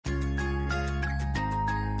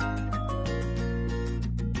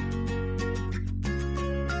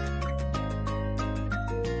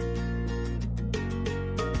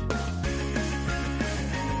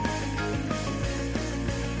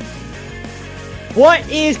What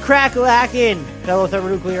is crack-a-lackin', fellow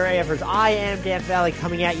thermonuclear AFers? I am Dan Valley,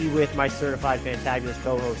 coming at you with my certified fantabulous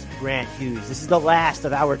co-host, Grant Hughes. This is the last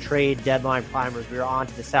of our trade deadline primers. We are on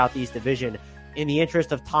to the Southeast Division. In the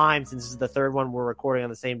interest of time, since this is the third one we're recording on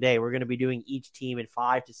the same day, we're going to be doing each team in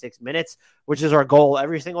 5 to 6 minutes, which is our goal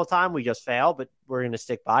every single time. We just fail, but we're going to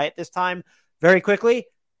stick by it this time. Very quickly,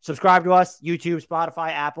 subscribe to us, YouTube, Spotify,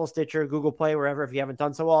 Apple, Stitcher, Google Play, wherever if you haven't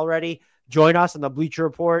done so already. Join us on the Bleacher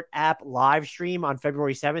Report app live stream on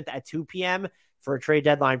February 7th at 2 p.m. for a trade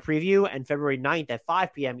deadline preview, and February 9th at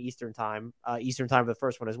 5 p.m. Eastern time for the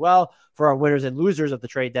first one as well, for our winners and losers of the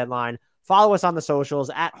trade deadline. Follow us on the socials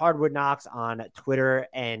at Hardwood Knocks on Twitter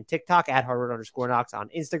and TikTok, at Hardwood_Knocks on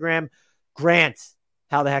Instagram. Grant,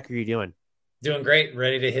 how the heck are you doing? Doing great.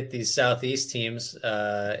 Ready to hit these Southeast teams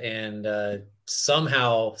and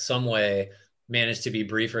somehow, some way, manage to be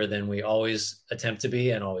briefer than we always attempt to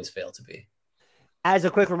be and always fail to be. As a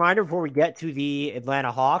quick reminder, before we get to the Atlanta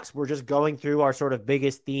Hawks, we're just going through our sort of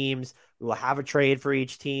biggest themes. We will have a trade for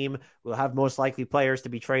each team. We'll have most likely players to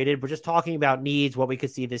be traded. We're just talking about needs, what we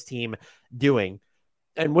could see this team doing.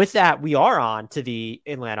 And with that, we are on to the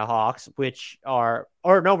Atlanta Hawks, we're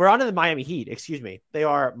on to the Miami Heat. Excuse me. They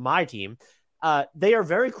are my team. They are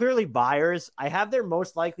very clearly buyers. I have their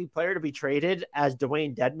most likely player to be traded as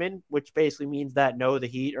Dwayne Dedmon, which basically means that no, the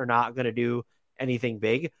Heat are not going to do anything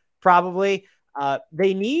big, probably.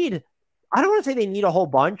 They need, I don't want to say they need a whole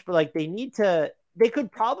bunch, but they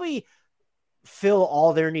could probably fill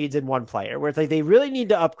all their needs in one player, where it's like they really need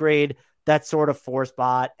to upgrade that sort of 4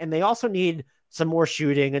 spot. And they also need some more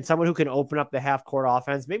shooting and someone who can open up the half court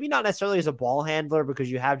offense, maybe not necessarily as a ball handler,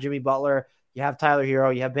 because you have Jimmy Butler, you have Tyler Hero,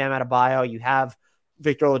 you have Bam Adebayo, you have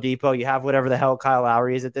Victor Oladipo, you have whatever the hell Kyle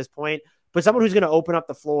Lowry is at this point, but someone who's going to open up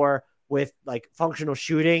the floor with like functional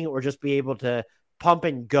shooting, or just be able to pump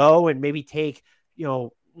and go and maybe take,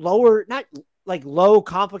 lower, not like low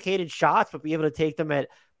complicated shots, but be able to take them at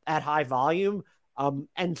high volume.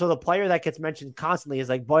 And so the player that gets mentioned constantly is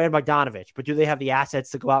like Bojan Bogdanovic, but do they have the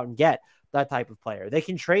assets to go out and get that type of player? They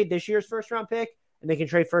can trade this year's first round pick, and they can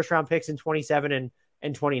trade first round picks in 27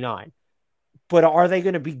 and 29. But are they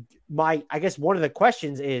going to be I guess one of the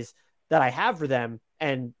questions is that I have for them.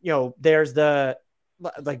 And, there's the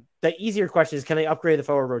easier question is, can they upgrade the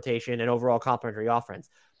forward rotation and overall complementary offense?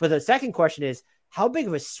 But the second question is, how big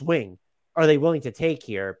of a swing are they willing to take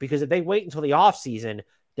here? Because if they wait until the offseason,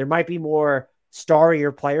 there might be more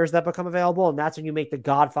starrier players that become available. And that's when you make the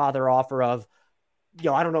Godfather offer of,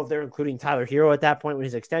 I don't know if they're including Tyler Hero at that point when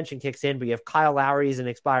his extension kicks in, but you have Kyle Lowry's an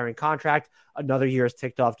expiring contract. Another year is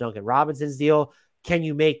ticked off Duncan Robinson's deal. Can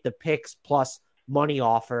you make the picks plus money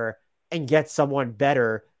offer and get someone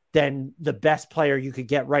better than the best player you could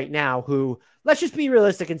get right now, who, let's just be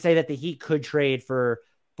realistic and say that the Heat could trade for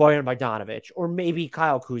Bojan Bogdanovic or maybe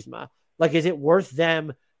Kyle Kuzma? Like, is it worth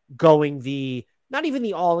them going not even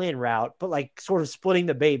the all-in route, but like sort of splitting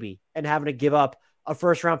the baby and having to give up a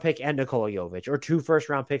first-round pick and Nikola Jovic, or 2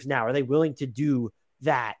 first-round picks now? Are they willing to do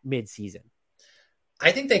that mid-season?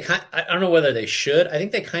 I think I don't know whether they should. I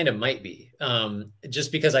think they kind of might be,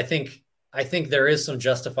 just because I think there is some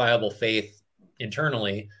justifiable faith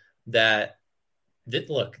internally that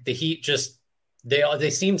look, the Heat they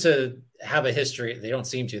seem to have a history. They don't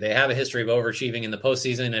seem to. They have a history of overachieving in the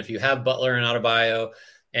postseason. And if you have Butler and Adebayo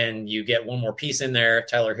and you get one more piece in there,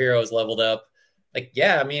 Tyler Hero is leveled up.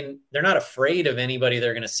 They're not afraid of anybody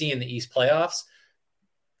they're going to see in the East playoffs.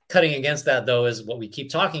 Cutting against that, though, is what we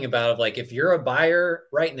keep talking about of like, if you're a buyer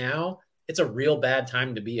right now, it's a real bad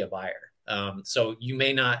time to be a buyer. So you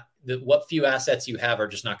may not, what few assets you have are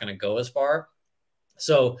just not going to go as far.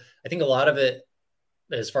 So I think a lot of it,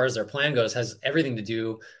 as far as their plan goes, has everything to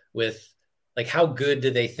do with like, how good do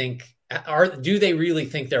they really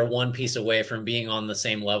think they're one piece away from being on the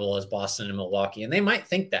same level as Boston and Milwaukee? And they might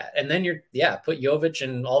think that. And then put Jovic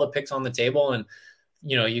and all the picks on the table, and,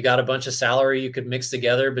 you got a bunch of salary you could mix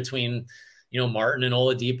together between, Martin and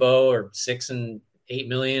Oladipo, or $6 and $8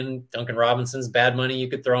 million. Duncan Robinson's bad money you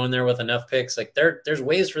could throw in there with enough picks. Like there's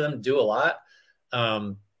ways for them to do a lot.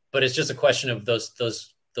 But it's just a question of those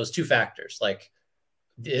 2 factors. Like,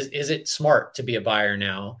 is it smart to be a buyer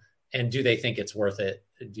now? And do they think it's worth it,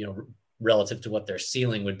 relative to what their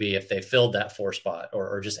ceiling would be if they filled that 4 spot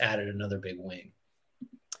or just added another big wing?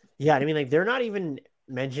 Yeah. They're not even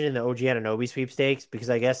mentioned in the OG Anunoby sweepstakes, because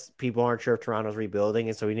I guess people aren't sure if Toronto's rebuilding.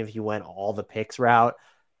 And so even if you went all the picks route,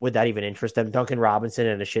 would that even interest them? Duncan Robinson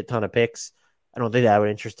and a shit ton of picks, I don't think that would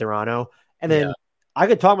interest Toronto. And then I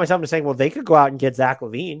could talk myself into saying, well, they could go out and get Zach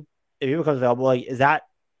LaVine if he becomes available. Like, is that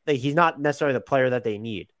he's not necessarily the player that they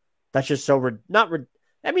need? That's just so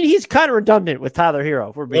he's kind of redundant with Tyler Hero.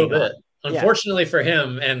 If we're being a little bit. Yeah. Unfortunately for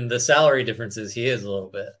him and the salary differences, he is a little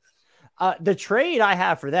bit. The trade I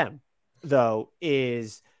have for them, though,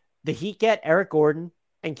 is the Heat get Eric Gordon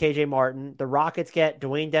and KJ Martin. The Rockets get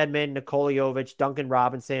Dwayne Dedman, Nikola Jovic, Duncan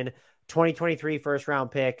Robinson, 2023 first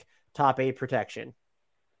round pick, top 8 protection.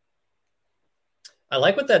 I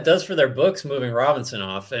like what that does for their books, moving Robinson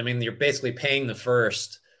off. I mean, you're basically paying the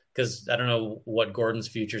first because I don't know what Gordon's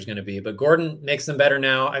future is going to be, but Gordon makes them better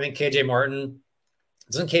now. I think KJ Martin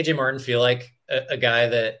doesn't KJ Martin feel like a guy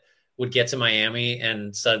that would get to Miami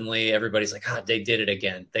and suddenly everybody's like, ah, they did it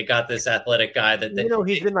again. They got this athletic guy that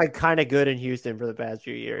he's been like kind of good in Houston for the past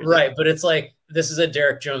few years. Right. Yeah. But it's like, this is a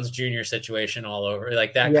Derek Jones Jr. situation all over,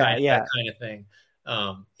 like that kind of thing.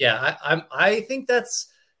 I think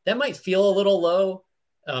that might feel a little low,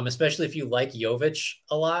 especially if you like Jovic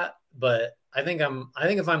a lot, but I think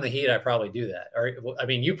if I'm the Heat, I probably do that. Or, I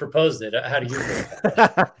mean, you proposed it. How do you feel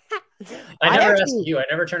about it? I never asked you. I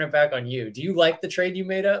never turn it back on you. Do you like the trade you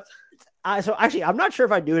made up? So actually, I'm not sure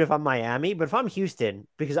if I do it if I'm Miami, but if I'm Houston,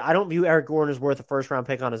 because I don't view Eric Gordon as worth a first round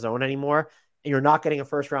pick on his own anymore, and you're not getting a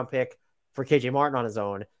first round pick for KJ Martin on his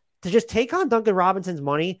own, to just take on Duncan Robinson's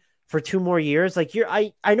money for 2 more years. Like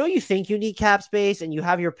I know you think you need cap space and you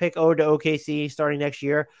have your pick owed to OKC starting next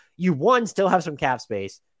year. You still have some cap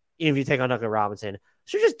space, even if you take on Duncan Robinson.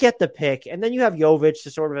 So just get the pick, and then you have Jovic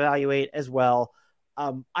to sort of evaluate as well.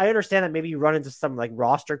 I understand that maybe you run into some like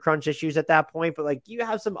roster crunch issues at that point, but like you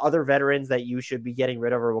have some other veterans that you should be getting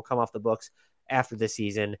rid of or will come off the books after this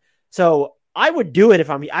season. So I would do it if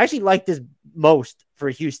I actually like this most for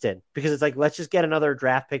Houston because it's like, let's just get another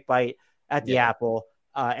draft pick bite at the apple.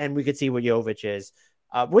 And we could see what Jovic is.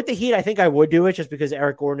 With the Heat, I think I would do it just because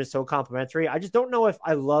Eric Gordon is so complimentary. I just don't know if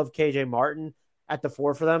I love KJ Martin at the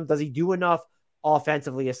 4 for them. Does he do enough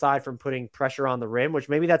offensively aside from putting pressure on the rim, which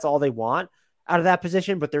maybe that's all they want out of that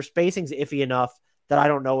position, but their spacing's iffy enough that I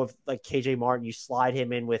don't know if like KJ Martin, you slide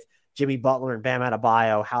him in with Jimmy Butler and Bam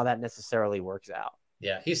Adebayo, how that necessarily works out.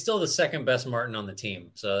 Yeah, he's still the second best Martin on the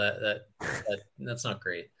team, so that's not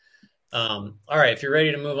great. All right, if you're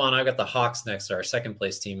ready to move on, I've got the Hawks next, our second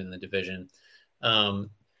place team in the division.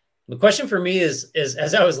 The question for me is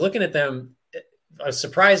as I was looking at them, I was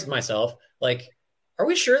surprised myself. Like, are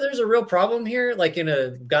we sure there's a real problem here? Like in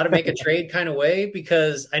a got to make a trade kind of way?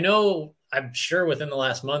 Because I'm sure within the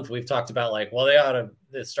last month we've talked about like, well, they ought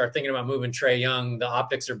to start thinking about moving Trae Young. The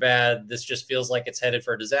optics are bad. This just feels like it's headed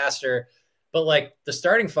for a disaster. But like the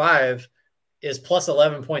starting 5 is plus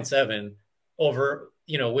 11.7 over,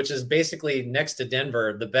 which is basically next to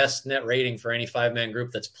Denver, the best net rating for any 5-man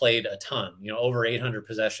group that's played a ton, over 800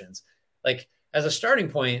 possessions. Like as a starting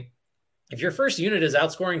point, if your first unit is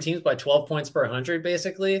outscoring teams by 12 points per 100,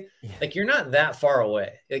 basically, like you're not that far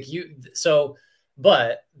away.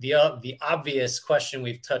 But the obvious question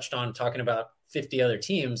we've touched on talking about 50 other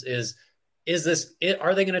teams is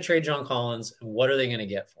are they going to trade John Collins and what are they going to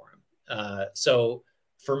get for him? So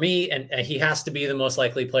for me, and he has to be the most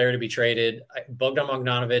likely player to be traded. Bogdan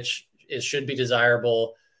Bogdanovic should be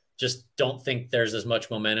desirable. Just don't think there's as much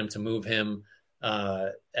momentum to move him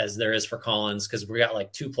as there is for Collins because we got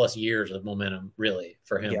like 2+ years of momentum really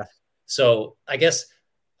for him. Yeah. So I guess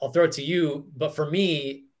I'll throw it to you. But for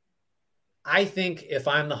me, I think if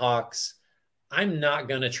I'm the Hawks, I'm not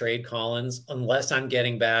going to trade Collins unless I'm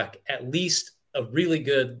getting back at least a really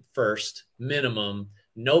good first minimum,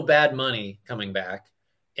 no bad money coming back.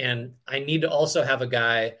 And I need to also have a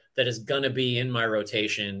guy that is going to be in my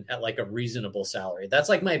rotation at like a reasonable salary. That's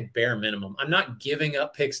like my bare minimum. I'm not giving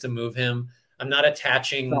up picks to move him. I'm not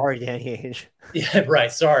attaching. Sorry, Danny Ainge. Yeah,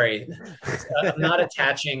 right. Sorry. I'm not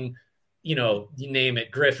attaching, you name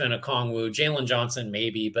it, Griffin, Okongwu, Jalen Johnson,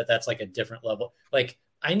 maybe, but that's like a different level. Like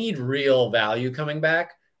I need real value coming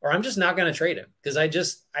back or I'm just not going to trade him because I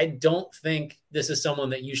don't think this is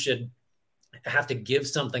someone that you should have to give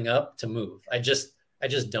something up to move. I just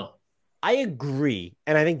don't. I agree.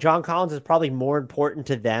 And I think John Collins is probably more important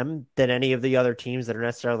to them than any of the other teams that are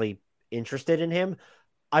necessarily interested in him.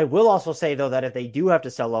 I will also say, though, that if they do have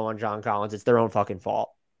to sell low on John Collins, it's their own fucking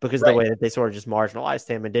fault because of the way that they sort of just marginalized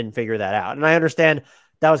him and didn't figure that out. And I understand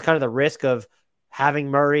that was kind of the risk of having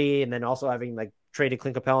Murray and then also having like traded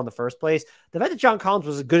Clint Capella in the first place. The fact that John Collins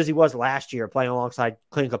was as good as he was last year playing alongside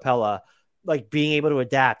Clint Capella, like being able to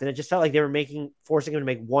adapt. And it just felt like they were forcing him to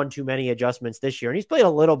make one too many adjustments this year. And he's played a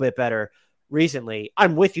little bit better recently.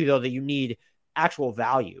 I'm with you, though, that you need actual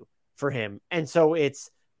value for him. And so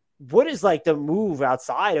what is like the move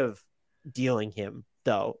outside of dealing him,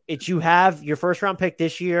 though? It's you have your first round pick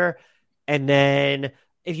this year. And then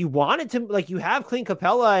if you wanted to, like you have Clint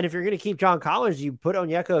Capella. And if you're going to keep John Collins, you put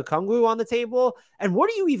Onyeka Okongwu on the table. And what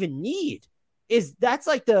do you even need? That's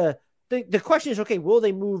like the the question is, okay, will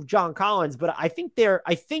they move John Collins? But I think their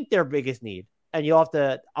biggest need, and you'll have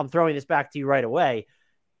to, I'm throwing this back to you right away.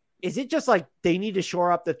 Is it just like they need to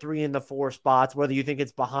shore up the 3 and the 4 spots, whether you think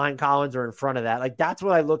it's behind Collins or in front of that? Like, that's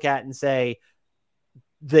what I look at and say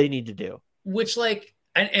they need to do. Which, like,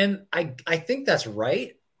 and I think that's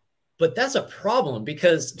right, but that's a problem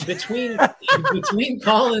because between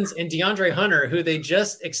Collins and DeAndre Hunter, who they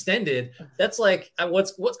just extended, that's like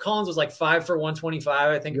what's Collins was like 5 for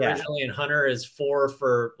 125, I think originally, and Hunter is 4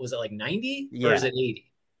 for, was it like 90 or is it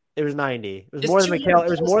 80? It was 90. It was more than Mikal. It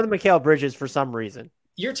was more than Mikal Bridges for some reason.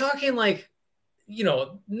 You're talking like,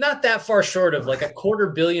 not that far short of like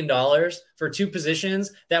 $250 million for 2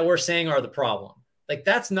 positions that we're saying are the problem. Like,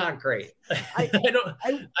 that's not great. I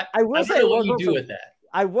will say what you do with that.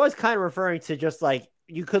 I was kind of referring to just like,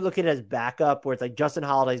 you could look at it as backup, where it's like Justin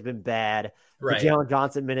Holiday's been bad. Right. The Jalen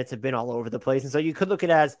Johnson minutes have been all over the place. And so you could look at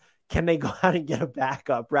it as, can they go out and get a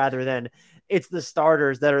backup rather than it's the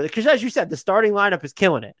starters that are, because as you said, the starting lineup is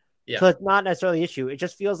killing it. Yeah. So it's not necessarily the issue. It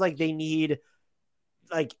just feels like they need,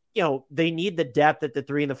 they need the depth at the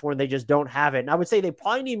 3 and the 4, and they just don't have it. And I would say they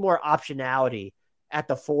probably need more optionality at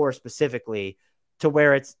the 4 specifically, to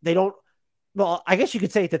where they don't, well, I guess you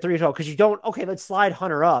could say at the 3 as well, because you don't, okay, let's slide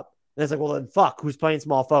Hunter up. And it's like, well, then fuck, who's playing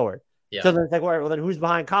small forward? Yeah. So then it's like, well, then who's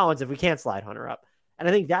behind Collins if we can't slide Hunter up? And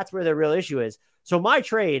I think that's where the real issue is. So my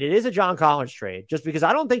trade, it is a John Collins trade, just because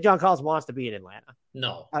I don't think John Collins wants to be in Atlanta.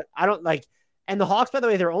 No. I don't like, and the Hawks, by the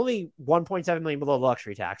way, they're only $1.7 million below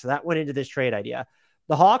luxury tax. So that went into this trade idea.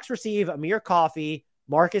 The Hawks receive Amir Coffey,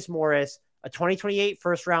 Marcus Morris, a 2028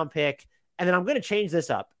 first round pick. And then I'm going to change this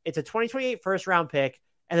up. It's a 2028 first round pick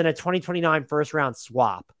and then a 2029 first round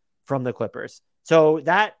swap from the Clippers. So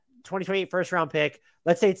that 2028 first round pick,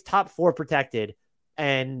 let's say it's top 4 protected,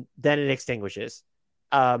 and then it extinguishes.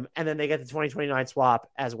 And then they get the 2029 swap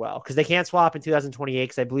as well, because they can't swap in 2028,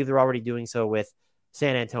 because I believe they're already doing so with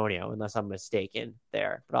San Antonio, unless I'm mistaken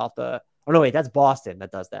there. But I'll have to, oh no, wait, that's Boston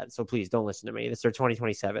that does that. So please don't listen to me. It's their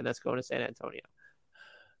 2027 that's going to San Antonio.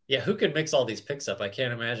 Yeah, who could mix all these picks up? I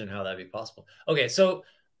can't imagine how that'd be possible. Okay, so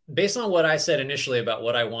based on what I said initially about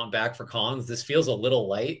what I want back for Collins, this feels a little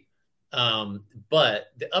light. But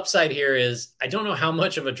the upside here is I don't know how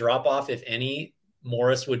much of a drop-off, if any,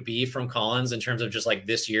 Morris would be from Collins in terms of just like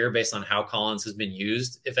this year, based on how Collins has been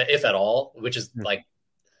used, if at all, which is like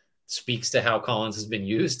speaks to how Collins has been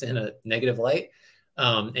used in a negative light.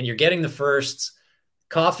 And you're getting the firsts.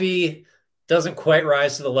 Coffee doesn't quite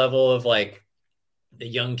rise to the level of like the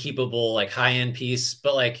young, keepable, like high end piece,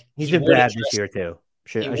 but like he's been bad this year too.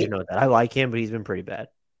 I should know that. I like him, but he's been pretty bad.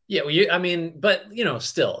 Yeah, well, but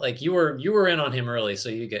still, like you were in on him early, so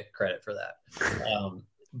you get credit for that.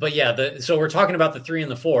 But yeah, so we're talking about the 3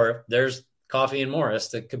 and the 4. There's Coffey and Morris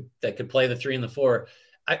that could play the 3 and the 4.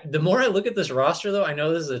 The more I look at this roster, though, I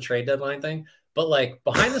know this is a trade deadline thing, but like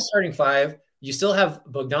behind the starting 5, you still have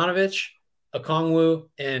Bogdanovich, Okongwu,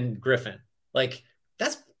 and Griffin. Like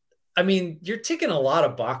you're ticking a lot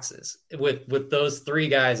of boxes with those 3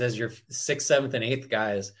 guys as your 6th, 7th, and 8th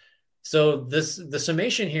guys. So the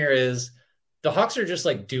summation here is the Hawks are just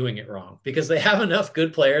like doing it wrong, because they have enough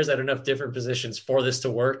good players at enough different positions for this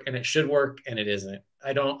to work, and it should work, and it isn't.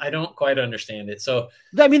 I don't quite understand it. So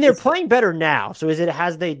they're playing better now. So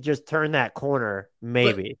has they just turned that corner?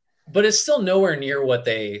 Maybe, but it's still nowhere near what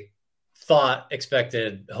they thought,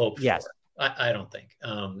 expected, hoped yes. for. I don't think.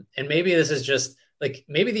 And maybe this is just like,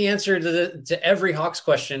 maybe the answer to every Hawks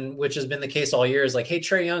question, which has been the case all year, is like, hey,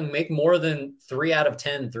 Trae Young, make more than 3 out of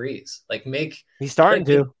 10 threes. Like he's starting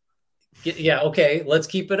to. Yeah, okay, let's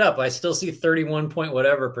keep it up. I still see 31 point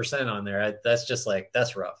whatever percent on there. That's just like,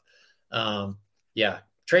 that's rough. Yeah,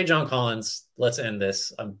 trade John Collins. Let's end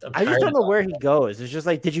this. I just don't know where he goes. It's just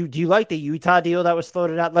like, do you like the Utah deal that was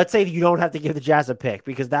floated out? Let's say you don't have to give the Jazz a pick,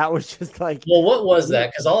 because that was just like, well, what was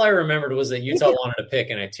that? Because all I remembered was that Utah wanted a pick,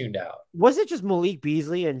 and I tuned out. Was it just Malik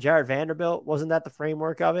Beasley and Jared Vanderbilt? Wasn't that the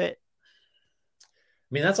framework of it? I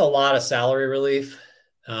mean, that's a lot of salary relief.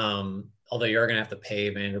 Although you're going to have to pay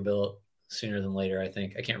Vanderbilt sooner than later, I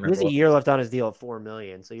think. I can't remember. There's a year left on his deal of $4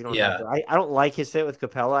 million, so you don't have to. I don't like his fit with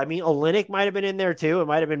Capella. I mean, Olynyk might have been in there too. It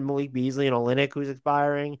might have been Malik Beasley and Olynyk who's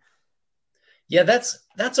expiring. Yeah, that's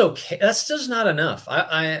okay. That's just not enough.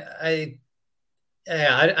 I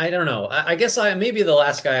don't know. I guess I may be the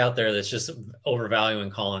last guy out there that's just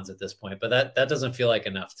overvaluing Collins at this point, but that doesn't feel like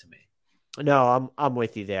enough to me. No, I'm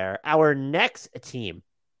with you there. Our next team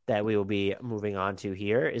that we will be moving on to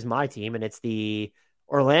here is my team, and it's the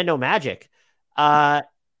Orlando Magic. My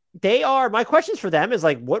questions for them is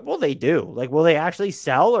like, what will they do? Like, will they actually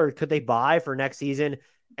sell, or could they buy for next season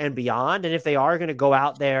and beyond? And if they are going to go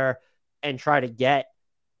out there and try to get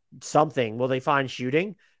something, will they find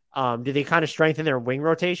shooting? Do they kind of strengthen their wing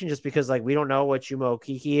rotation just because like we don't know what Chuma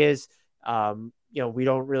Okeke is? We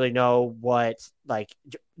don't really know what like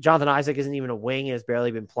Jonathan Isaac isn't even a wing and has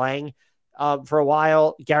barely been playing for a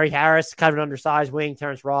while. Gary Harris, kind of an undersized wing.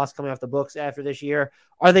 Terrence Ross coming off the books after this year.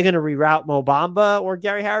 Are they going to reroute Mo Bamba or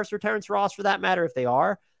Gary Harris or Terrence Ross for that matter if they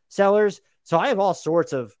are sellers? So I have all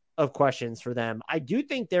sorts of questions for them. I do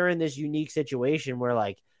think they're in this unique situation where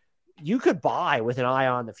like you could buy with an eye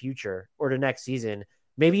on the future or the next season.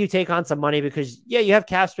 Maybe you take on some money because, yeah, you have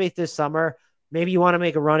cap space this summer. Maybe you want to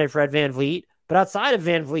make a run at Fred VanVleet. But outside of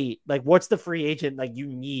VanVleet, like what's the free agent like you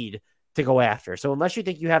need to go after? So unless you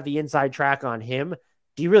think you have the inside track on him,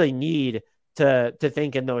 do you really need to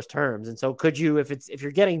think in those terms? And so could you, if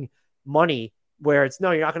you're getting money where it's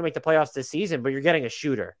no, you're not going to make the playoffs this season, but you're getting a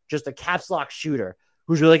shooter, just a caps lock shooter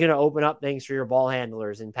who's really going to open up things for your ball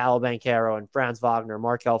handlers and Paolo Banchero and Franz Wagner,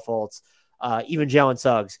 Markelle Fultz, even Jalen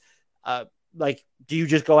Suggs. Like, do you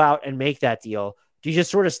just go out and make that deal? Do you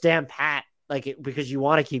just sort of stand pat because you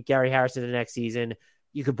want to keep Gary Harris in the next season?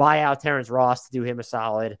 You could buy out Terrence Ross to do him a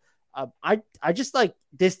solid. I just like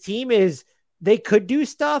this team they could do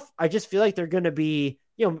stuff. I just feel like they're going to be,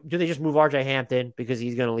 do they just move RJ Hampton because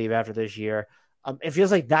he's going to leave after this year? It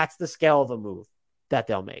feels like that's the scale of a move that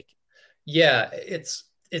they'll make. Yeah, it's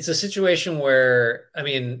a situation where, I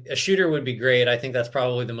mean, a shooter would be great. I think that's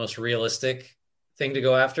probably the most realistic thing to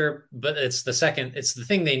go after, but it's the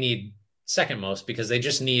thing they need second most because they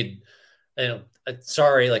just need,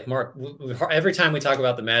 sorry, like Mark, every time we talk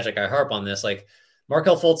about the Magic, I harp on this, like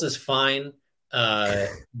Markelle Fultz is fine.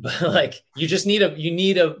 But like you just need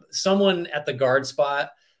someone at the guard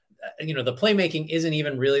spot. The playmaking isn't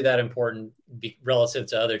even really that important relative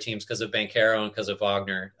to other teams because of Banchero and because of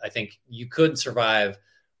Wagner. I think you could survive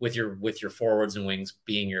with your forwards and wings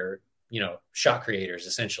being your, shot creators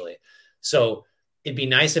essentially. So it'd be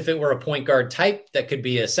nice if it were a point guard type that could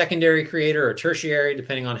be a secondary creator or tertiary,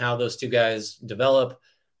 depending on how those two guys develop.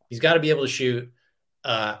 He's got to be able to shoot.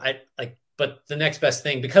 But the next best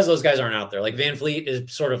thing, because those guys aren't out there, like VanVleet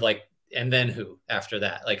is sort of like, and then who after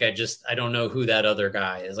that? Like, I don't know who that other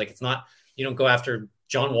guy is. Like, it's not, you don't go after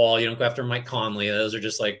John Wall. You don't go after Mike Conley. Those are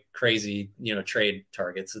just like crazy, trade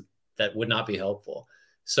targets that would not be helpful.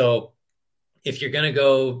 So if you're going to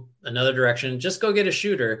go another direction, just go get a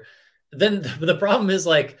shooter. Then the problem is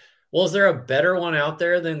like, well, is there a better one out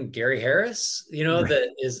there than Gary Harris, right, that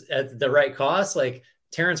is at the right cost? Like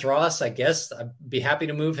Terrence Ross, I guess I'd be happy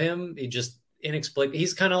to move him. He just inexplicably,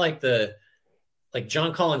 he's kind of like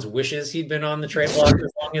John Collins wishes he'd been on the trade block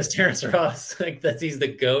as long as Terrence Ross, like he's the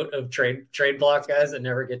GOAT of trade block guys that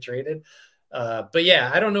never get traded. But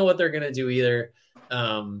yeah, I don't know what they're going to do either.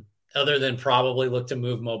 Other than probably look to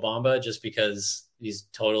move Mo Bamba just because he's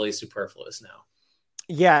totally superfluous now.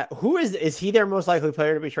 Yeah. Who is he their most likely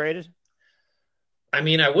player to be traded? I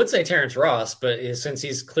mean, I would say Terrence Ross, but since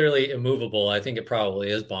he's clearly immovable, I think it probably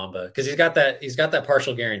is Bamba because he's got that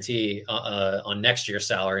partial guarantee on next year's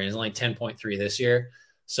salary. And he's only 10.3 this year.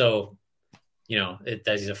 So,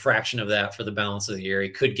 he's a fraction of that for the balance of the year. He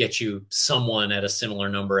could get you someone at a similar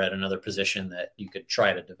number at another position that you could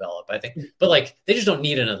try to develop, I think. But like, they just don't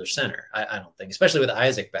need another center. I don't think, especially with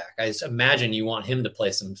Isaac back. I just imagine you want him to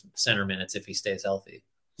play some center minutes if he stays healthy.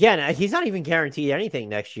 Yeah, and he's not even guaranteed anything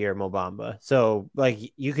next year, Mo Bamba. So, like,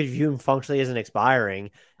 you could view him functionally as an expiring.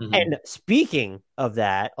 Mm-hmm. And speaking of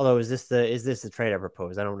that, although is this the trade I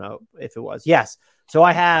proposed? I don't know if it was. Yes. So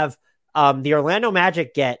I have the Orlando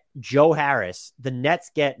Magic get Joe Harris. The Nets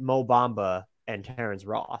get Mo Bamba and Terrence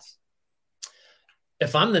Ross.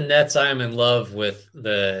 If I'm the Nets, I am in love with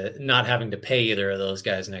the not having to pay either of those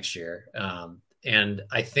guys next year. And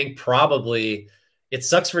I think probably – it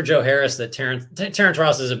sucks for Joe Harris that Terrence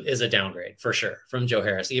Ross is a downgrade for sure from Joe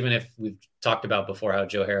Harris, even if we've talked about before how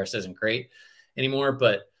Joe Harris isn't great anymore.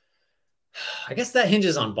 But I guess that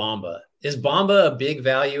hinges on Bamba. Is Bamba a big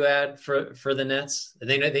value add for the Nets?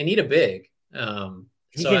 They need a big.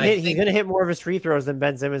 He's going to hit more of his free throws than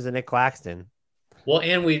Ben Simmons and Nick Claxton. Well,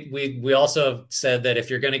 and we also have said that if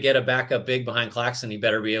you're going to get a backup big behind Claxton, he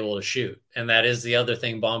better be able to shoot. And that is the other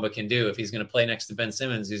thing Bamba can do. If he's going to play next to Ben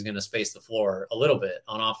Simmons, he's going to space the floor a little bit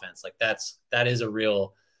on offense. Like that's a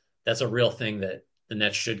real thing that the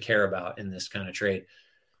Nets should care about in this kind of trade.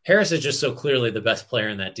 Harris is just so clearly the best player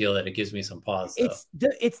in that deal that it gives me some pause.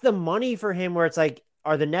 Though. It's the money for him where it's like,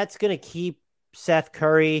 are the Nets going to keep Seth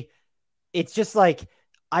Curry? It's just like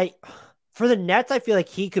for the Nets, I feel like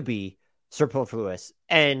he could be superfluous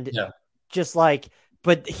and just like,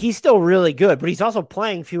 but he's still really good, but he's also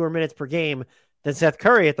playing fewer minutes per game than Seth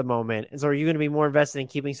Curry at the moment. And so are you going to be more invested in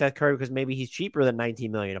keeping Seth Curry because maybe he's cheaper than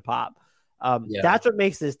 $19 million a pop? That's what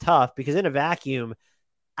makes this tough because in a vacuum,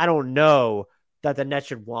 I don't know that the Nets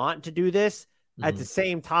should want to do this. At the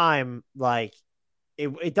same time, like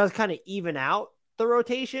it does kind of even out the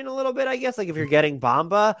rotation a little bit, I guess. Like if you're getting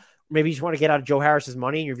Bamba, maybe you just want to get out of Joe Harris's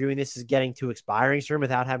money and you're viewing this as getting to expiring soon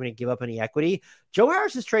without having to give up any equity. Joe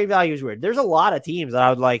Harris's trade value is weird. There's a lot of teams that I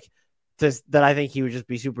would like that I think he would just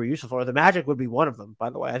be super useful for. The Magic would be one of them, by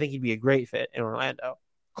the way. I think he'd be a great fit in Orlando.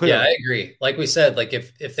 Clearly. Yeah, I agree. Like we said, like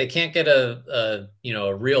if they can't get a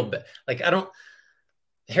real, like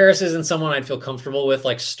Harris isn't someone I'd feel comfortable with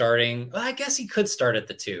like starting. Well, I guess he could start at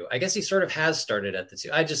the 2. I guess he sort of has started at the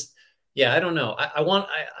 2. I don't know.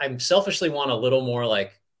 I selfishly want a little more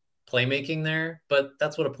like playmaking there, but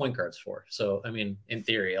that's what a point guard's for. So, I mean, in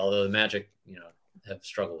theory, although the Magic, have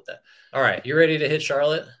struggled with that. All right. You ready to hit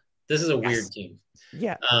Charlotte? This is a weird team.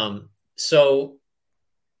 Yeah. So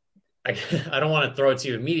I don't want to throw it to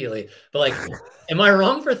you immediately, but like, am I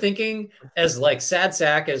wrong for thinking as like sad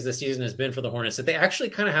sack as the season has been for the Hornets that they actually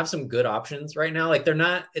kind of have some good options right now? Like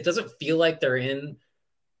it doesn't feel like they're in,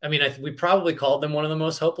 I mean, we probably called them one of the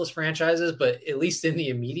most hopeless franchises, but at least in the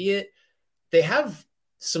immediate, they have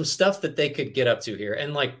some stuff that they could get up to here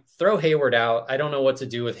and like throw Hayward out. I don't know what to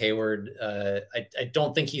do with Hayward. I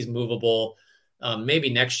don't think he's movable. Maybe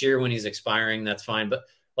next year when he's expiring, that's fine. But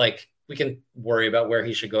like, we can worry about where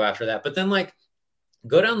he should go after that. But then like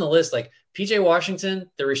go down the list, like PJ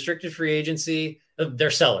Washington, the restricted free agency,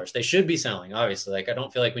 they're sellers. They should be selling, obviously. Like, I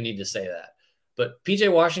don't feel like we need to say that, but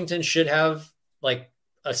PJ Washington should have like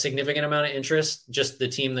a significant amount of interest. Just the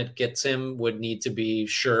team that gets him would need to be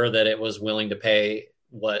sure that it was willing to pay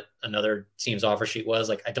what another team's offer sheet was.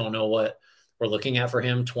 Like, I don't know what we're looking at for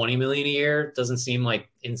him. 20 million a year doesn't seem like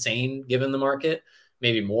insane given the market,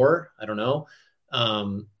 maybe more. I don't know.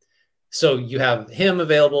 So you have him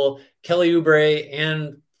available. Kelly Oubre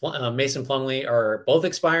and Mason Plumlee are both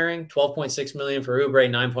expiring. 12.6 million for Oubre,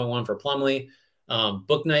 9.1 for Plumlee.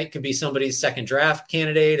 Bouknight could be somebody's second draft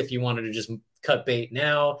candidate if you wanted to just cut bait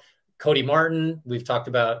now. Cody Martin, we've talked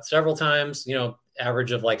about several times,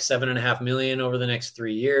 average of like 7.5 million over the next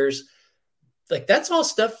 3 years. Like that's all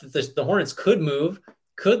stuff that the Hornets could move,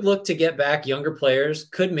 could look to get back younger players,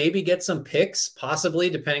 could maybe get some picks, possibly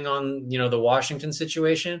depending on, the Washington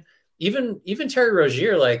situation. Even Terry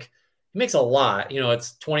Rozier, like he makes a lot,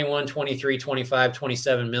 it's 21, 23, 25,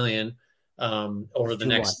 27 million over the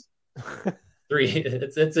next 3.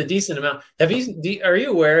 It's a decent amount. Are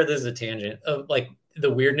you aware, this is a tangent, of like the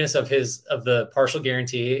weirdness of the partial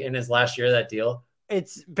guarantee in his last year of that deal?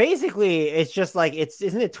 It's basically, it's just like,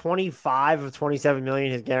 isn't it 25 of 27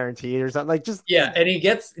 million is guaranteed or something? Like just, yeah. And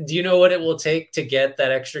do you know what it will take to get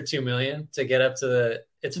that extra 2 million to get up to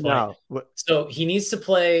it's funny. No. So he needs to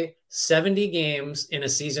play 70 games in a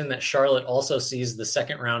season that Charlotte also sees the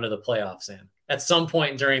second round of the playoffs in at some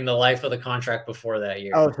point during the life of the contract before that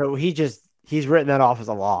year. Oh, so he's written that off as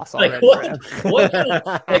a loss. Like what like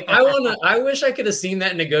I wish I could have seen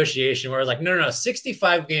that negotiation where it's like, no,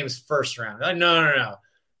 65 games first round. Like, no.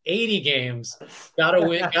 80 games. Gotta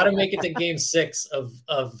win, gotta make it to game 6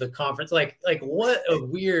 of the conference. Like what a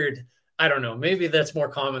weird, I don't know. Maybe that's more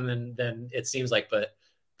common than it seems like, but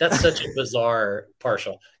that's such a bizarre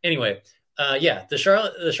partial. Anyway, the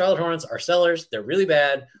Charlotte Hornets are sellers. They're really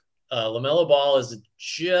bad. LaMelo Ball is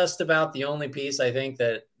just about the only piece I think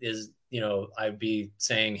that is, I'd be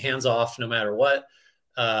saying hands off no matter what.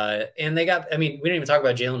 And we didn't even talk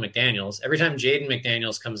about Jalen McDaniels. Every time Jaden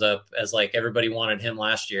McDaniels comes up as like everybody wanted him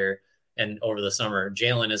last year and over the summer,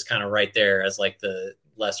 Jalen is kind of right there as like the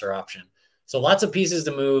lesser option. So lots of pieces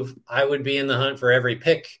to move. I would be in the hunt for every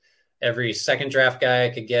pick, every second draft guy I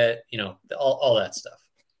could get, all that stuff.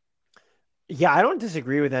 Yeah, I don't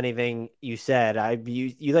disagree with anything you said.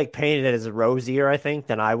 You like painted it as a rosier, I think,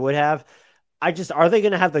 than I would have. Are they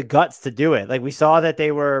going to have the guts to do it? Like we saw that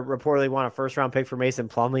they were reportedly want a first round pick for Mason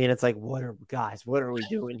Plumlee, and it's like, what are we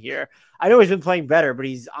doing here? I know he's been playing better, but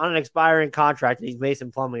he's on an expiring contract and he's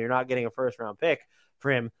Mason Plumlee. You're not getting a first round pick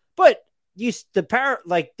for him. But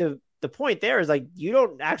the point there is like, you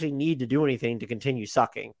don't actually need to do anything to continue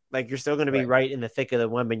sucking. Like you're still going to be right in the thick of the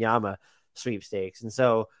Wembanyama sweepstakes. And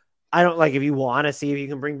so I don't like, if you want to see if you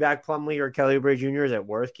can bring back Plumlee or Kelly Oubre Jr., is it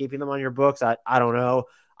worth keeping them on your books? I don't know.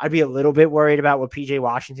 I'd be a little bit worried about what PJ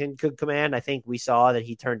Washington could command. I think we saw that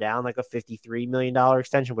he turned down like a $53 million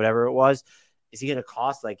extension, whatever it was. Is he going to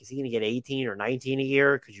cost, is he going to get 18 or 19 a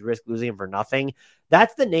year? Could you risk losing him for nothing?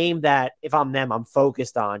 That's the name that if I'm them, I'm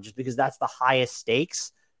focused on, just because that's the highest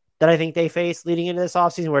stakes that I think they face leading into this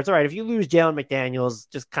offseason, where it's all right. If you lose Jalen McDaniels,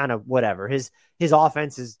 just kind of whatever. His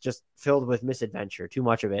offense is just filled with misadventure, too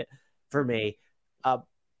much of it for me.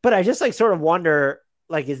 But I just sort of wonder,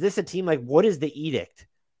 is this a team, what is the edict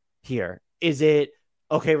here? Is it,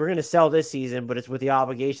 okay, we're going to sell this season, but it's with the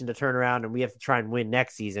obligation to turn around and we have to try and win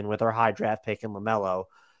next season with our high draft pick in LaMelo.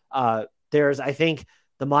 There's, I think,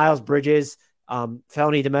 the Miles Bridges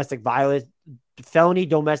felony domestic violence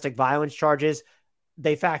charges.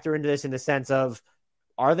 They factor into this in the sense of,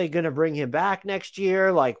 are they going to bring him back next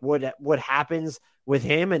year? Like, what happens with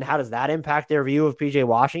him, and how does that impact their view of PJ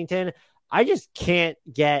Washington? I just can't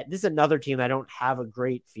get. This is another team I don't have a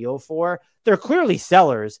great feel for. They're clearly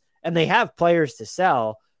sellers, and they have players to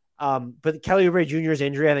sell. But Kelly Oubre Jr.'s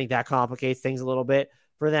injury, I think that complicates things a little bit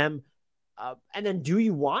for them. And then, do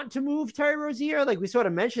you want to move Terry Rozier? Like, we sort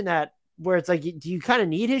of mentioned that, where it's like, do you kind of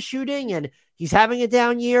need his shooting? And he's having a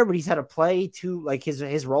down year, but he's had to play too. Like,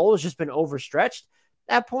 his role has just been overstretched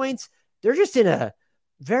at points. They're just in a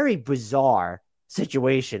very bizarre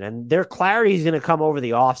situation, and their clarity is going to come over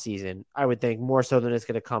the offseason, I would think, more so than it's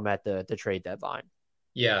going to come at the trade deadline.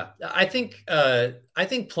 Yeah, I think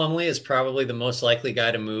Plumlee is probably the most likely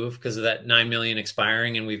guy to move because of that $9 million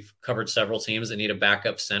expiring, and we've covered several teams that need a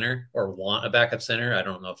backup center or want a backup center. I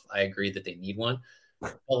don't know if I agree that they need one,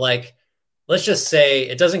 but like, let's just say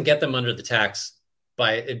it doesn't get them under the tax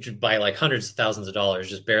by like hundreds of thousands of dollars.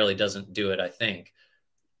 Just barely doesn't do it, I think.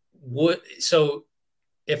 So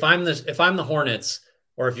if I'm the Hornets,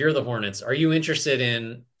 or if you're the Hornets, are you interested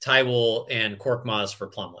in Tybal and Korkmaz for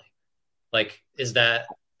Plumlee? Like, is that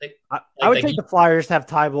like, I would think the Flyers have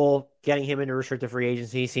Tybal, getting him into restricted free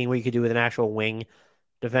agency, seeing what you could do with an actual wing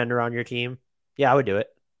defender on your team. Yeah, I would do it.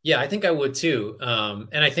 Yeah, I think I would too.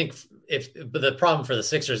 And I think but the problem for the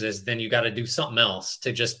Sixers is then you got to do something else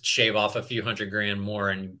to just shave off a few $100,000 more,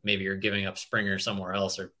 and maybe you're giving up Springer somewhere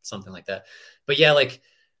else or something like that. But yeah, like,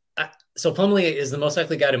 so Plumlee is the most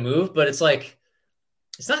likely guy to move, but it's like,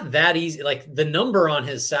 it's not that easy. Like, the number on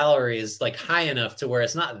his salary is like high enough to where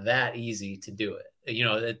it's not that easy to do it. You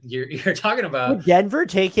know, you're talking about. Would Denver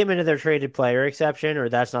take him into their traded player exception, or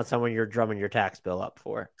that's not someone you're drumming your tax bill up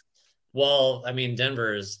for? Well, I mean,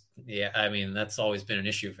 Denver is, yeah, I mean, that's always been an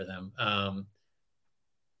issue for them. Am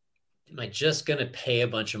I just going to pay a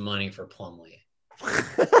bunch of money for Plumlee?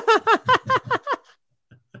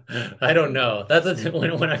 I don't know. That's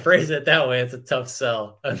when I phrase it that way, it's a tough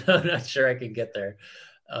sell. I'm not sure I can get there.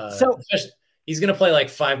 So he's going to play like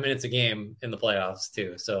 5 minutes a game in the playoffs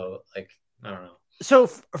too. So, like, I don't know. So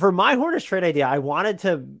for my Hornets trade idea, I wanted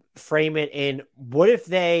to frame it in, what if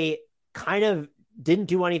they kind of didn't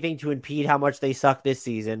do anything to impede how much they suck this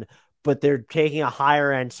season, but they're taking a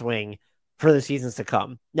higher end swing for the seasons to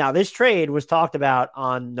come. Now, this trade was talked about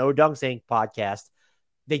on No Dunks Inc. podcast.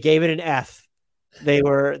 They gave it an F. They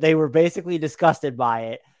were basically disgusted by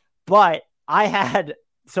it. But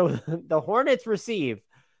so the Hornets receive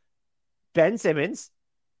Ben Simmons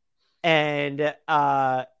and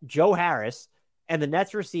Joe Harris, and the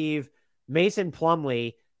Nets receive Mason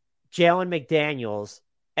Plumlee, Jalen McDaniels,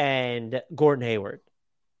 and Gordon Hayward.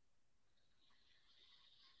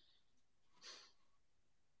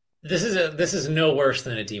 This is no worse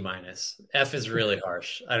than a D-. F is really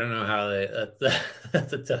harsh. I don't know how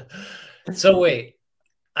that's a tough. So wait,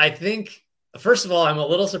 I think, first of all, I'm a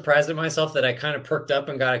little surprised at myself that I kind of perked up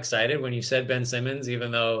and got excited when you said Ben Simmons,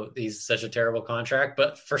 even though he's such a terrible contract.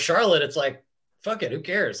 But for Charlotte, it's like, fuck it, who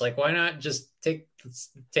cares? Like, why not just take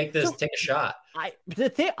take a shot? I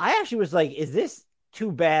actually was like, is this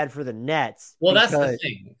too bad for the Nets? Well, that's the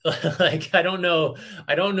thing. Like, I don't know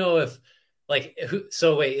if, like,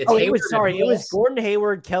 so wait, it was Gordon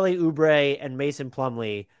Hayward, Kelly Oubre, and Mason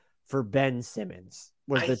Plumlee for Ben Simmons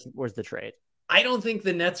was the trade. I don't think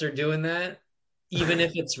the Nets are doing that, even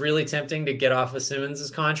if it's really tempting to get off of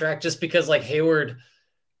Simmons' contract, just because, like, Hayward.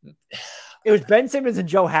 It was Ben Simmons and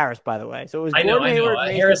Joe Harris, by the way. So it was Gordon Hayward.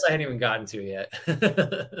 Harris I hadn't even gotten to yet.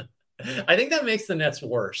 I think that makes the Nets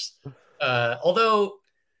worse. Although,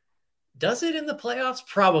 does it in the playoffs?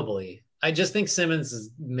 Probably. I just think Simmons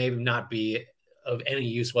is maybe not be of any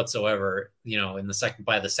use whatsoever, you know,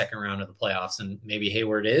 by the second round of the playoffs, and maybe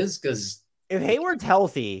Hayward is, because if Hayward's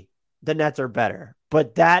healthy, the Nets are better.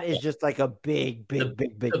 But that is just like a big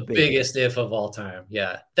biggest if of all time.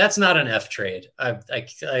 Yeah, that's not an F trade. I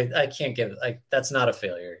can't give it. That's not a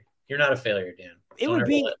failure. You're not a failure,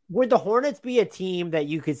 Dan. Would the Hornets be a team that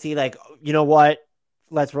you could see, like, you know what?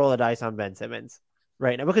 Let's roll the dice on Ben Simmons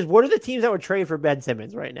right now? Because what are the teams that would trade for Ben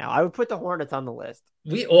Simmons right now? I would put the Hornets on the list.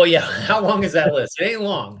 How long is that list? It ain't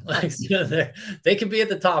long. Like, they can be at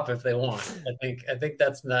the top if they want. I think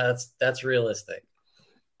that's realistic.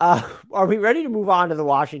 Are we ready to move on to the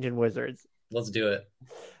Washington Wizards? Let's do it.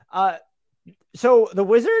 So the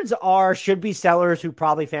Wizards should be sellers who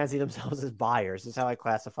probably fancy themselves as buyers, is how I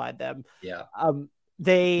classified them. Yeah.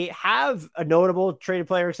 They have a notable traded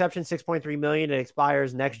player exception, 6.3 million. It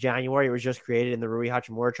expires next January. It was just created in the Rui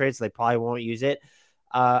Hachimura trade, so they probably won't use it.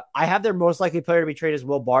 I have their most likely player to be traded as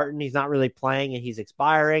Will Barton. He's not really playing and he's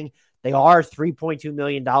expiring. They are $3.2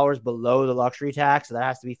 million below the luxury tax, so that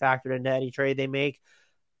has to be factored into any trade they make.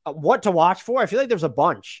 What to watch for? I feel like there's a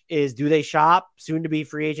bunch. Do they shop soon to be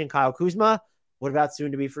free agent Kyle Kuzma? What about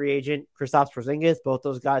soon to be free agent Kristaps Porzingis? Both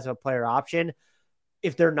those guys have a player option.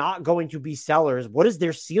 If they're not going to be sellers, what is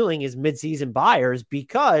their ceiling as midseason buyers?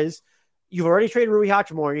 Because you've already traded Rui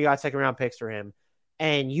Hachimura and you got second round picks for him,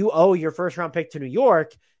 and you owe your first round pick to New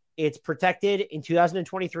York. It's protected in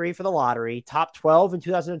 2023 for the lottery, top 12 in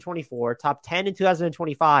 2024, top 10 in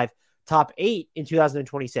 2025, top 8 in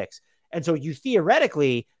 2026. And so you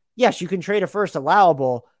theoretically, yes, you can trade a first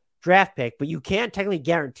allowable draft pick, but you can't technically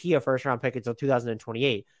guarantee a first round pick until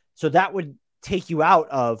 2028. So that would take you out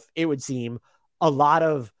of, it would seem, a lot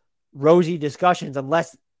of rosy discussions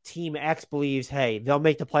unless team X believes, hey, they'll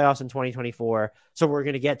make the playoffs in 2024. So we're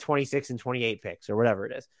going to get 26 and 28 picks or whatever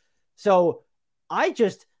it is. So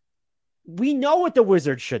we know what the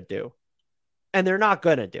Wizards should do, and they're not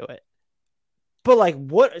going to do it. But like,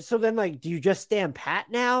 what? So then, like, do you just stand pat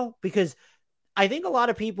now? Because I think a lot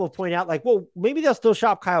of people point out, like, well, maybe they'll still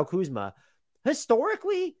shop Kyle Kuzma.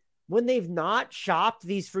 Historically, when they've not shopped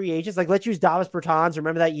these free agents, like let's use Davis Bertans.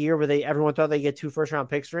 Remember that year where everyone thought they'd get 2 first round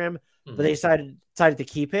picks for him, but they decided to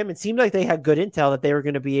keep him. It seemed like they had good intel that they were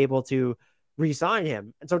going to be able to re-sign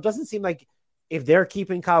him. And so it doesn't seem like if they're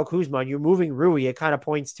keeping Kyle Kuzma and you're moving Rui, it kind of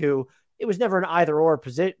points to it was never an either or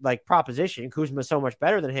proposition. Kuzma is so much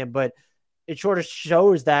better than him, but it sort of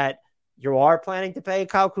shows that you are planning to pay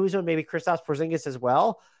Kyle Kuzma, maybe Kristaps Porzingis as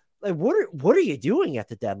well. Like, what are you doing at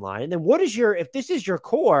the deadline? And then if this is your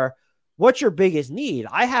core, what's your biggest need?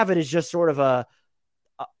 I have it as just sort of a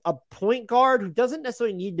point guard who doesn't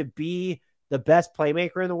necessarily need to be the best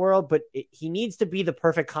playmaker in the world, but he needs to be the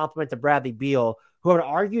perfect complement to Bradley Beal, who I would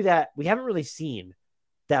argue that we haven't really seen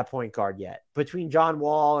that point guard yet. Between John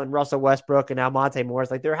Wall and Russell Westbrook and now Monte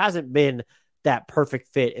Morris, like there hasn't been that perfect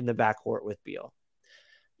fit in the backcourt with Beal.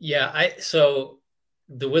 Yeah, so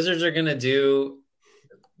the Wizards are going to do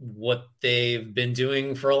what they've been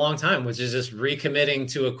doing for a long time, which is just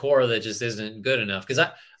recommitting to a core that just isn't good enough. Because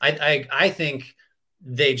I think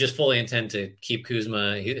they just fully intend to keep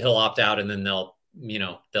Kuzma. He'll opt out, and then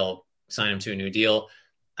they'll sign him to a new deal.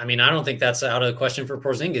 I mean, I don't think that's out of the question for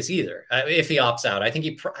Porzingis either. If he opts out, I think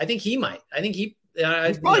he might. He's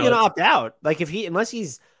probably going to opt out. Like unless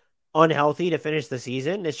he's unhealthy to finish the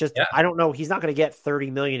season. It's just, I don't know. He's not going to get $30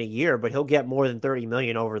 million a year, but he'll get more than $30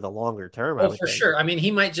 million over the longer term. Oh, for sure. I mean, he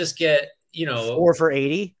might just get, 4 for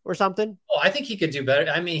 80 or something. Oh, I think he could do better.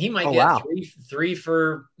 I mean, he might get three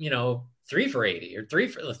for 80 or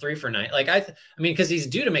three for 9. Like I mean, cause he's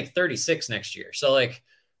due to make 36 next year. So like,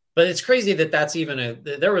 but it's crazy that's even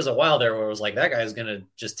there was a while there where it was like, that guy's going to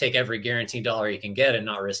just take every guaranteed dollar he can get and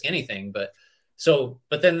not risk anything. But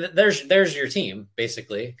then there's your team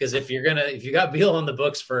basically. Because if you got Beal on the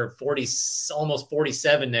books for 40, almost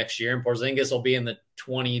 47 next year, and Porzingis will be in the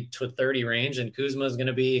 20 to 30 range, and Kuzma is going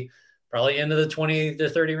to be probably into the 20 to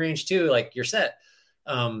 30 range too, like you're set.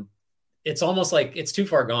 It's almost like it's too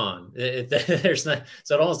far gone. So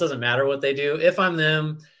it almost doesn't matter what they do. If I'm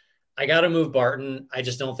them, I got to move Barton. I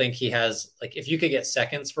just don't think he has, like, if you could get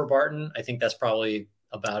seconds for Barton, I think that's probably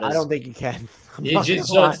about it. I don't think you can.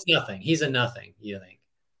 So it's nothing. He's a nothing, you think?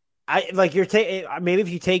 Maybe if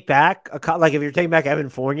you take back if you're taking back Evan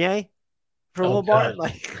Fournier for Will Barton,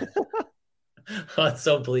 like oh, it's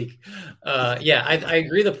so bleak. Yeah, I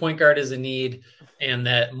agree. The point guard is a need, and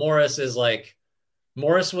that Morris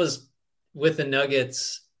was with the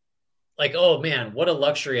Nuggets. Like, oh man, what a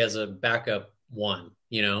luxury as a backup one,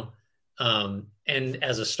 and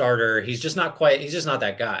as a starter, he's just not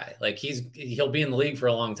that guy. Like he'll be in the league for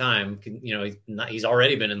a long time. He's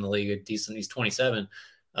already been in the league a decent. He's 27,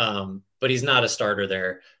 but he's not a starter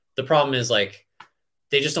there. The problem is like,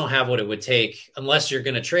 they just don't have what it would take unless you're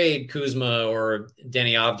going to trade Kuzma or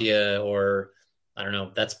Deni Avdija, or I don't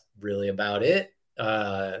know. That's really about it.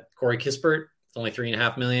 Corey Kispert, only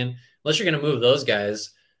 $3.5 million. Unless you're going to move those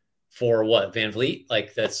guys for what, Van Vliet?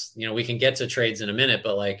 Like that's, we can get to trades in a minute,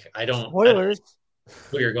 but like, I don't know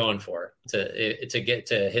who you're going for to get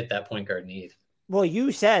to hit that point guard need. Well,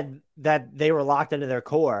 you said that they were locked into their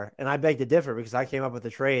core, and I beg to differ because I came up with a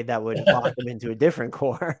trade that would lock them into a different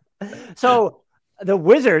core. So the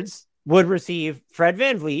Wizards would receive Fred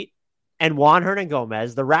VanVleet and Juan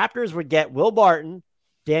Hernangomez. The Raptors would get Will Barton,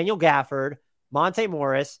 Daniel Gafford, Monte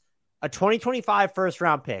Morris, a 2025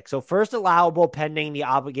 first-round pick. So first allowable pending the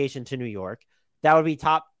obligation to New York. That would be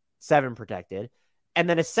top 7 protected. And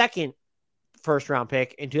then a second first round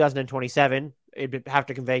pick in 2027. It'd have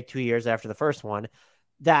to convey 2 years after the first one.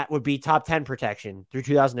 That would be top 10 protection through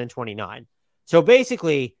 2029. So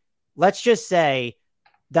basically, let's just say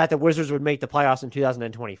that the Wizards would make the playoffs in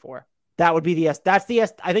 2024. That would be I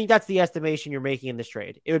think that's the estimation you're making in this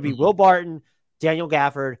trade. It would be Will Barton, Daniel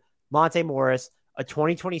Gafford, Monte Morris, a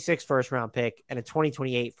 2026 first round pick, and a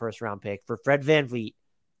 2028 first round pick for Fred VanVleet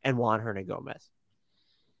and Juan Hernangomez.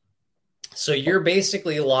 So you're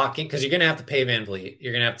basically locking, because you're going to have to pay VanVleet.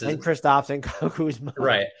 You're going to have to. And Kristaps and Kuzma.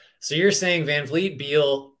 Right. So you're saying VanVleet,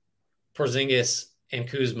 Beal, Porzingis, and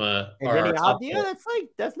Kuzma are top four.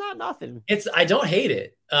 That's not nothing. I don't hate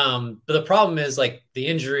it. But the problem is like the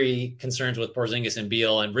injury concerns with Porzingis and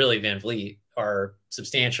Beal and really VanVleet are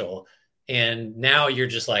substantial. And now you're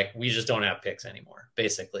just like, we just don't have picks anymore,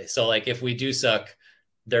 basically. So like if we do suck,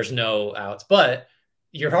 there's no outs. But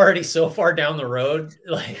you're already so far down the road.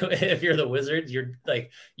 Like if you're the Wizards, you're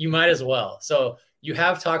like, you might as well. So you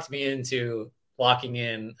have talked me into locking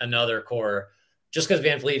in another core just because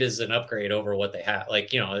VanVleet is an upgrade over what they have.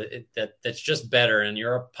 Like, that's just better. And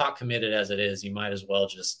you're pot committed as it is. You might as well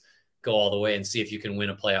just go all the way and see if you can win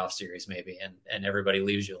a playoff series maybe. And everybody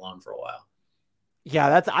leaves you alone for a while.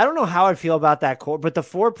 Yeah, I don't know how I'd feel about that core, but the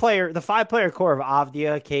 5-player core of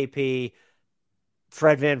Avdia, KP,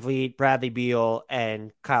 Fred VanVleet, Bradley Beal,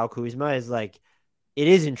 and Kyle Kuzma is like, it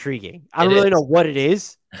is intriguing. I don't really know what it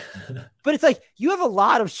is, but it's like you have a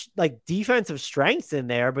lot of like defensive strengths in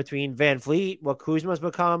there between VanVleet, what Kuzma's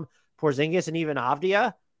become, Porzingis, and even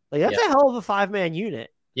Avdia. Like that's a hell of a 5-man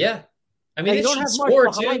unit. Yeah, I mean, you don't have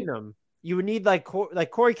much behind them. You would need like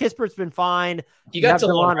Corey Kispert's been fine. You got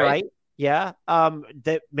Delon Wright. Yeah.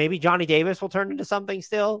 That maybe Johnny Davis will turn into something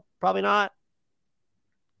still. Probably not.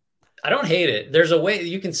 I don't hate it. There's a way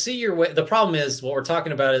you can see your way. The problem is what we're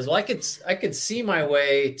talking about is, well, I could see my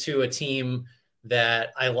way to a team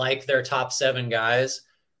that I like their top 7 guys,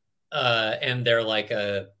 and they're like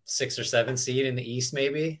a 6 or 7 seed in the East,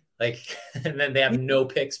 maybe. Like, and then they have no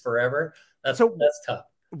picks forever. That's tough.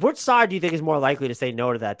 Which side do you think is more likely to say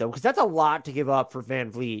no to that, though? Because that's a lot to give up for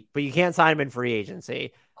VanVleet, but you can't sign him in free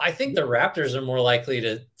agency. I think the Raptors are more likely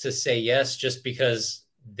to say yes, just because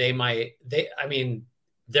they're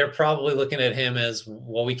probably looking at him as,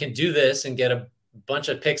 well, we can do this and get a bunch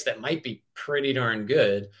of picks that might be pretty darn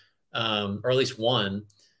good, or at least one.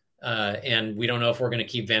 And we don't know if we're going to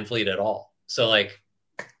keep VanVleet at all. So like,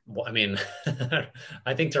 I mean,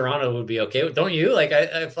 I think Toronto would be okay. Don't you? Like,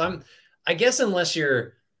 I guess unless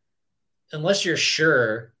you're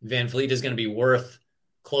sure VanVleet is going to be worth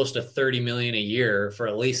close to $30 million a year for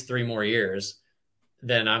at least 3 more years,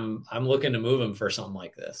 then I'm looking to move him for something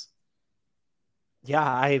like this.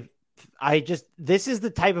 Yeah, this is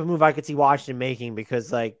the type of move I could see Washington making,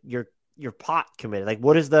 because like you're pot committed. Like,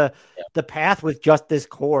 what is the path with just this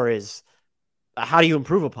core is? How do you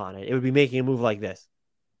improve upon it? It would be making a move like this.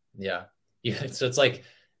 Yeah. So it's like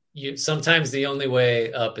sometimes the only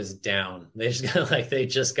way up is down. They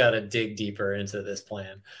just got to dig deeper into this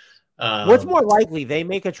plan. What's more likely, they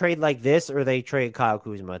make a trade like this or they trade Kyle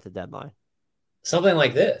Kuzma at the deadline? Something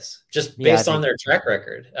like this, just based on their track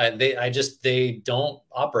record. They don't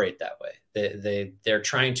operate that way. They're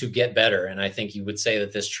trying to get better, and I think you would say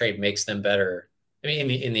that this trade makes them better. I mean,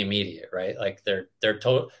 in the immediate, right? Like they're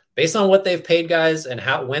total based on what they've paid guys and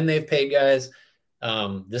when they've paid guys.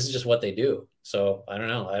 This is just what they do. So I don't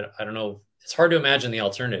know. I don't know. It's hard to imagine the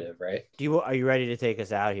alternative, right? Are you ready to take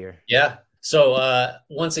us out here? Yeah. So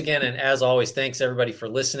once again, and as always, thanks everybody for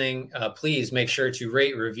listening. Please make sure to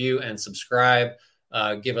rate, review, and subscribe.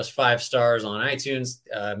 Give us 5 stars on iTunes.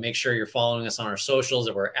 Make sure you're following us on our socials.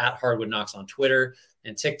 That we're at Hardwood Knocks on Twitter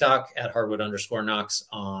and TikTok, at Hardwood_Knocks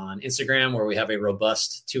on Instagram, where we have a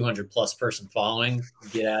robust 200+ person following.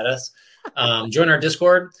 Get at us. Join our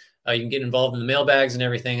Discord. You can get involved in the mailbags and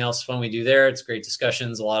everything else fun we do there. It's great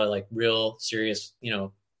discussions, a lot of like real serious,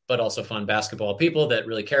 but also fun basketball people that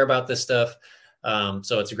really care about this stuff.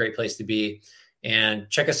 So it's a great place to be. And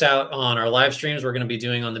check us out on our live streams we're going to be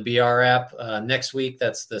doing on the BR app next week.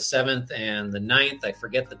 That's the 7th and the 9th. I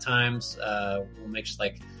forget the times. We'll make sure,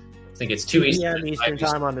 I think it's 2 Eastern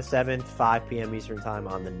time on the 7th, 5 p.m. Eastern time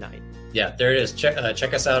on the 9th. Yeah, there it is.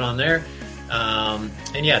 Check us out on there.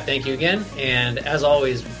 And yeah, thank you again. And as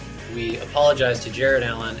always, we apologize to Jared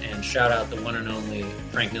Allen and shout out the one and only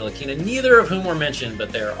Frank Ntilikina, neither of whom were mentioned,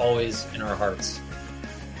 but they're always in our hearts.